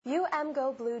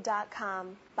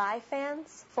GoBlue.com. By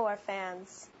fans, for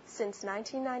fans. Since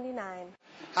 1999.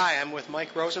 Hi, I'm with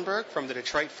Mike Rosenberg from the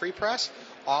Detroit Free Press,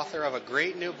 author of a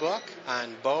great new book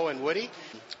on Bo and Woody.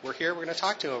 We're here, we're going to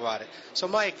talk to him about it. So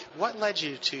Mike, what led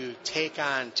you to take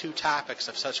on two topics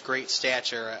of such great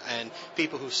stature and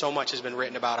people who so much has been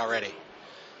written about already?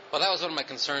 Well, that was one of my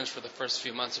concerns for the first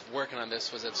few months of working on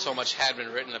this, was that so much had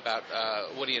been written about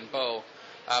Woody and Bo.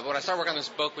 But when I started working on this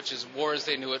book, which is War as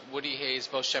They Knew It, Woody Hayes,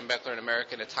 Bo Schembechler in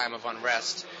America in a Time of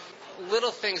Unrest,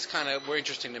 little things kind of were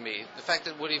interesting to me. The fact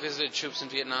that Woody visited troops in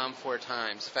Vietnam 4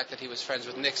 times, the fact that he was friends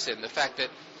with Nixon, the fact that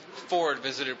Ford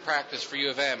visited practice for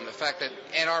U of M, the fact that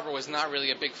Ann Arbor was not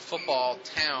really a big football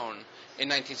town in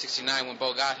 1969 when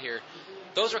Bo got here.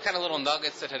 Those were kind of little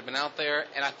nuggets that had been out there,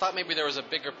 and I thought maybe there was a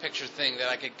bigger picture thing that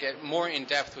I could get more in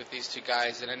depth with these two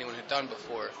guys than anyone had done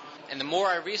before. And the more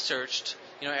I researched,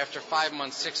 after 5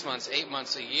 months, 6 months, 8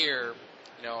 months, a year,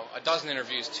 a dozen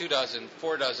interviews, 2 dozen,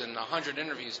 4 dozen, 100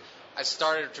 interviews, I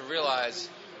started to realize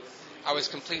I was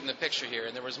completing the picture here,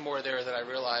 and there was more there that I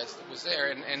realized was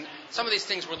there. And some of these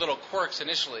things were little quirks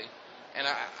initially, and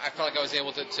I felt like I was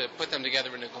able to put them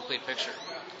together into a complete picture.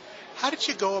 How did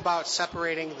you go about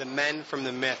separating the men from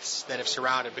the myths that have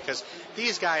surrounded? Because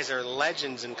these guys are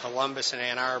legends in Columbus and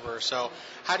Ann Arbor. So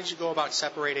how did you go about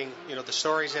separating, the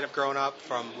stories that have grown up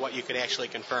from what you could actually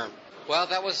confirm? Well,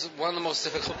 that was one of the most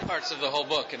difficult parts of the whole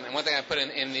book. And one thing I put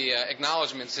in the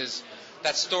acknowledgments is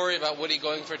that story about Woody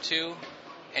going for 2,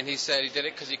 and he said he did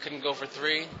it because he couldn't go for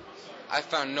 3. I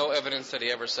found no evidence that he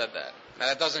ever said that. Now,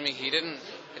 that doesn't mean he didn't.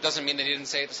 It doesn't mean that he didn't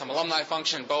say it to some alumni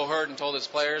function, Bo heard and told his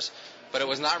players. But it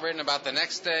was not written about the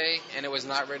next day, and it was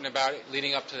not written about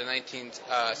leading up to the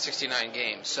 1969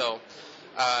 game. So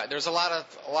there's a lot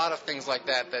of things like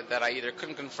that I either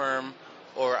couldn't confirm,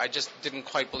 or I just didn't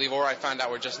quite believe, or I found out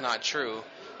were just not true.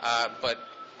 But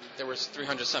there was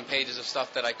 300 some pages of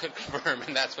stuff that I could confirm,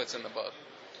 and that's what's in the book.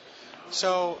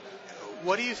 So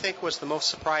what do you think was the most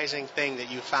surprising thing that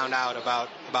you found out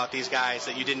about these guys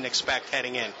that you didn't expect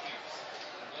heading in?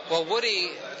 Well,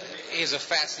 Woody is a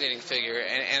fascinating figure,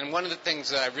 and one of the things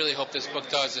that I really hope this book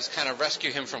does is kind of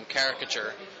rescue him from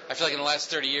caricature. I feel like in the last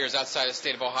 30 years outside the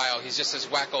state of Ohio, he's just this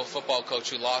wacko football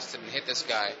coach who lost it and hit this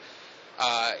guy.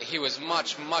 He was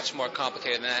much, much more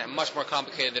complicated than that, and much more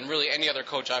complicated than really any other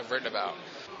coach I've written about.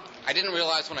 I didn't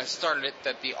realize when I started it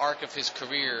that the arc of his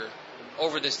career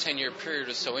over this 10-year period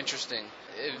was so interesting.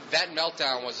 That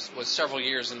meltdown was several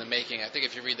years in the making. I think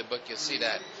if you read the book, you'll see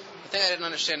that. The thing I didn't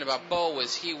understand about Bo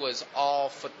was he was all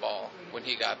football when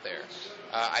he got there.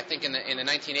 I think in the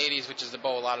 1980s, which is the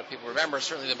Bo a lot of people remember,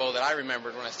 certainly the Bo that I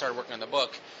remembered when I started working on the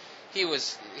book, he would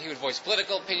voice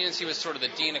political opinions. He was sort of the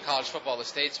dean of college football, the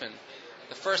statesman.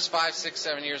 The first 5, 6,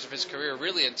 7 years of his career,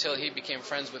 really until he became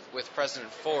friends with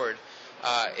President Ford,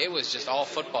 it was just all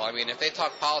football. I mean, if they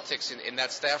talked politics in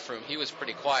that staff room, he was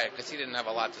pretty quiet because he didn't have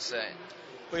a lot to say.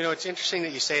 Well, it's interesting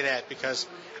that you say that because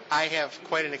I have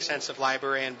quite an extensive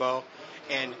library on Bo,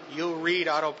 and you'll read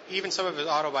even some of his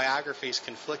autobiographies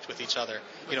conflict with each other,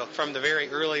 from the very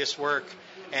earliest work,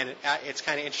 and it's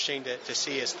kind of interesting to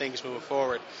see as things move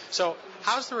forward. So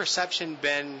how's the reception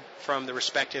been from the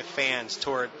respective fans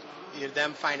toward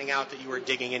them finding out that you were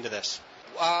digging into this?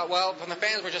 Well, from the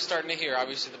fans, we're just starting to hear.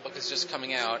 Obviously, the book is just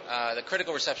coming out. The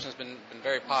critical reception has been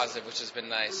very positive, which has been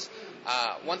nice.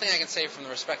 One thing I can say from the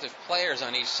respective players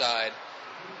on each side,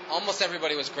 almost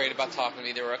everybody was great about talking to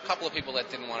me. There were a couple of people that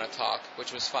didn't want to talk,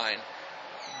 which was fine.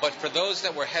 But for those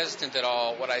that were hesitant at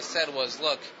all, what I said was,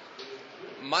 look,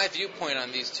 my viewpoint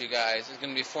on these two guys is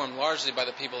going to be formed largely by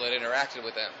the people that interacted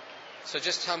with them. So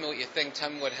just tell me what you think, tell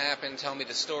me what happened, tell me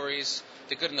the stories,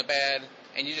 the good and the bad,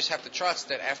 and you just have to trust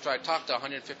that after I talk to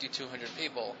 150, 200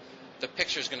 people, the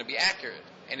picture's going to be accurate.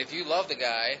 And if you love the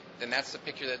guy, then that's the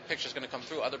picture. That picture's going to come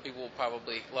through. Other people will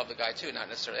probably love the guy too, not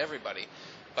necessarily everybody,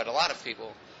 but a lot of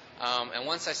people. And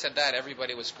once I said that,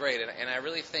 everybody was great. And I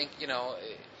really think,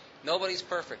 nobody's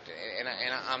perfect. And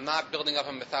I'm not building up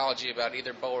a mythology about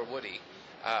either Bo or Woody.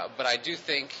 But I do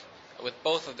think with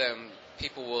both of them,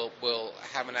 people will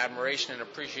have an admiration and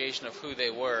appreciation of who they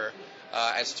were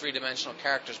as three-dimensional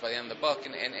characters by the end of the book.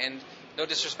 And no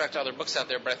disrespect to other books out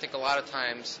there, but I think a lot of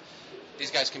times these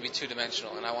guys can be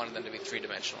two-dimensional, and I wanted them to be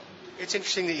three-dimensional. It's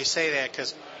interesting that you say that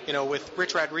because, with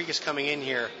Rich Rodriguez coming in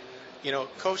here,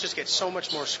 coaches get so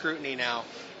much more scrutiny now,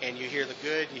 and you hear the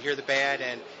good, you hear the bad,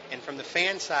 and from the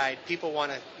fan side, people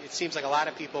want to, it seems like a lot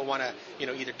of people want to,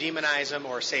 either demonize them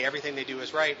or say everything they do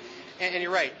is right. And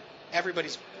you're right.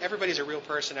 Everybody's a real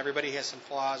person. Everybody has some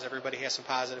flaws. Everybody has some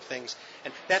positive things,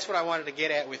 and that's what I wanted to get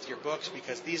at with your books,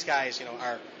 because these guys,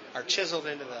 are chiseled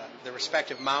into the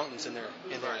respective mountains in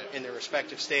their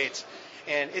respective states,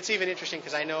 and it's even interesting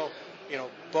because I know,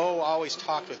 Bo always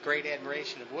talked with great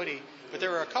admiration of Woody, but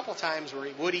there were a couple times where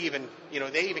Woody even,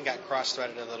 they even got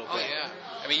cross-threaded a little bit. Oh, yeah.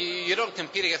 I mean, you don't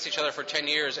compete against each other for 10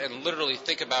 years and literally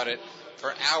think about it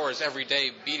for hours every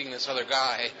day beating this other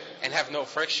guy and have no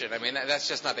friction. I mean, that's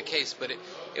just not the case. But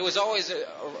it was always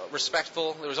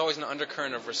respectful. There was always an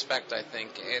undercurrent of respect, I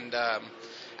think. And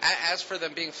as for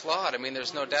them being flawed, I mean,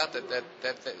 there's no doubt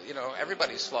that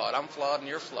everybody's flawed. I'm flawed and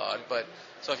you're flawed. But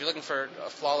so if you're looking for a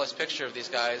flawless picture of these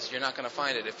guys, you're not going to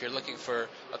find it. If you're looking for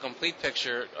a complete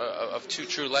picture of two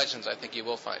true legends, I think you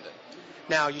will find it.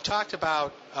 Now, you talked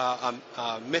about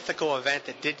a mythical event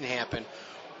that didn't happen.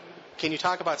 Can you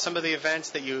talk about some of the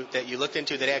events that you looked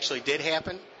into that actually did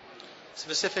happen?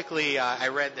 Specifically, I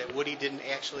read that Woody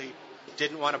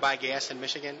didn't want to buy gas in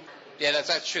Michigan. Yeah,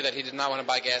 that's true, that he did not want to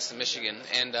buy gas in Michigan.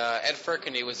 And Ed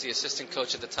Ferkeny was the assistant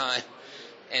coach at the time.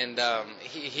 And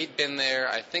he'd been there,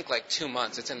 I think, like 2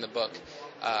 months. It's in the book.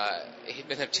 He'd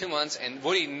been there 2 months, and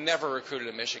Woody never recruited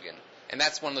in Michigan. And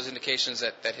that's one of those indications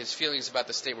that his feelings about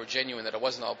the state were genuine, that it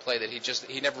wasn't all play, that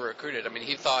he never recruited. I mean,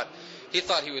 he thought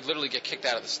he would literally get kicked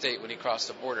out of the state when he crossed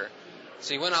the border.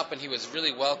 So he went up and he was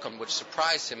really welcomed, which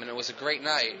surprised him, and it was a great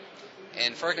night.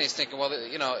 And Ferkeny's thinking, well,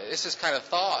 this is kind of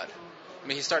thawed. I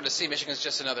mean, he's starting to see Michigan's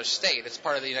just another state. It's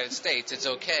part of the United States. It's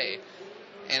okay.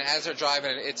 And as they're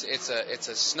driving, it's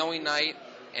a snowy night,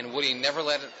 and Woody never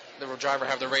let the driver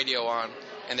have the radio on.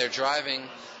 And they're driving,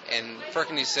 and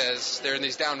Ferkeny says, they're in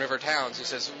these downriver towns. He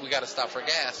says, we got to stop for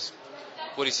gas.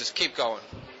 Woody says, keep going.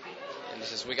 And he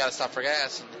says, we got to stop for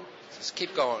gas. And he says,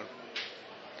 keep going.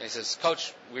 And he says,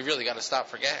 Coach, we really got to stop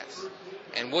for gas.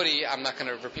 And Woody, I'm not going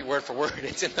to repeat word for word,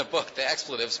 it's in the book, the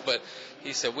expletives, but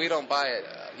he said, we don't buy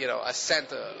a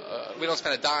cent, we don't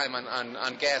spend a dime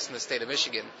on gas in the state of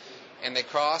Michigan. And they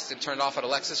crossed and turned off at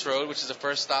Alexis Road, which is the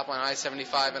first stop on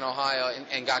I-75 in Ohio,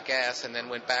 and got gas, and then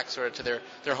went back sort of to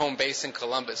their home base in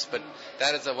Columbus. But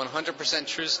that is a 100%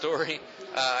 true story.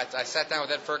 I sat down with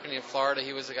Ed Ferkeny in Florida.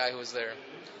 He was the guy who was there.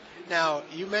 Now,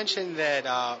 you mentioned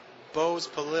that Bo's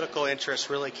political interest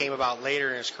really came about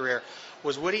later in his career.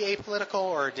 Was Woody apolitical,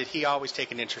 or did he always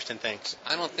take an interest in things?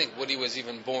 I don't think Woody was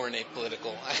even born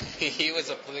apolitical. He was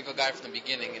a political guy from the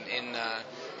beginning. In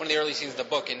one of the early scenes of the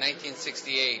book, in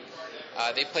 1968,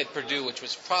 they played Purdue, which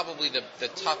was probably the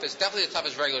toughest, definitely the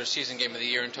toughest regular season game of the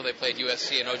year until they played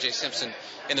USC and O.J. Simpson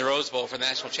in the Rose Bowl for the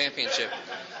national championship.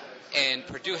 And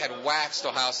Purdue had waxed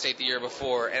Ohio State the year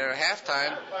before. And at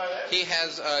halftime, he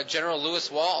has General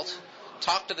Lewis Walt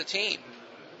talk to the team.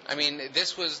 I mean,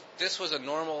 this was a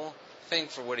normal thing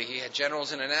for Woody. He had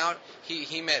generals in and out.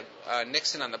 He met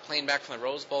Nixon on the plane back from the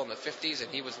Rose Bowl in the 50s,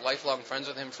 and he was lifelong friends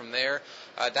with him from there.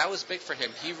 That was big for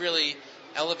him. He really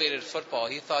elevated football.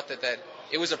 He thought that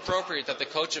it was appropriate that the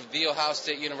coach of the Ohio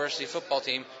State University football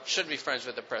team should be friends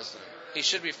with the president. He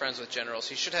should be friends with generals.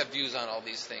 He should have views on all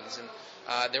these things.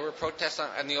 And there were protests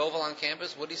on the Oval on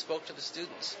campus. Woody spoke to the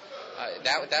students.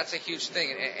 That's a huge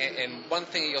thing. And one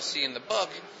thing you'll see in the book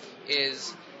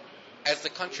is, as the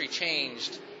country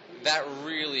changed, that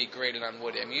really grated on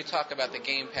Woody. I mean, you talk about the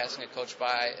game passing a coach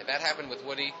by. That happened with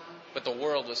Woody, but the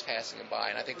world was passing him by.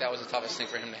 And I think that was the toughest thing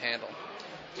for him to handle.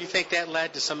 Do you think that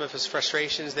led to some of his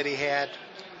frustrations that he had?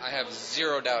 I have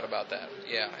zero doubt about that.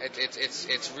 Yeah,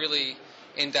 it's really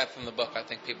in-depth in the book. I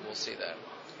think people will see that.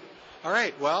 All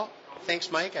right. Well,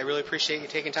 thanks, Mike. I really appreciate you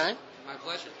taking time. My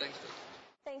pleasure. Thanks.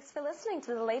 Thanks for listening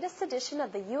to the latest edition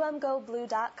of the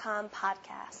UMGoBlue.com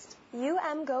podcast.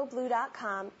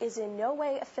 UMGoBlue.com is in no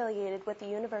way affiliated with the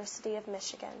University of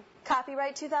Michigan.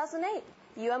 Copyright 2008.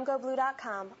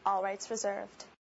 UMGoBlue.com. All rights reserved.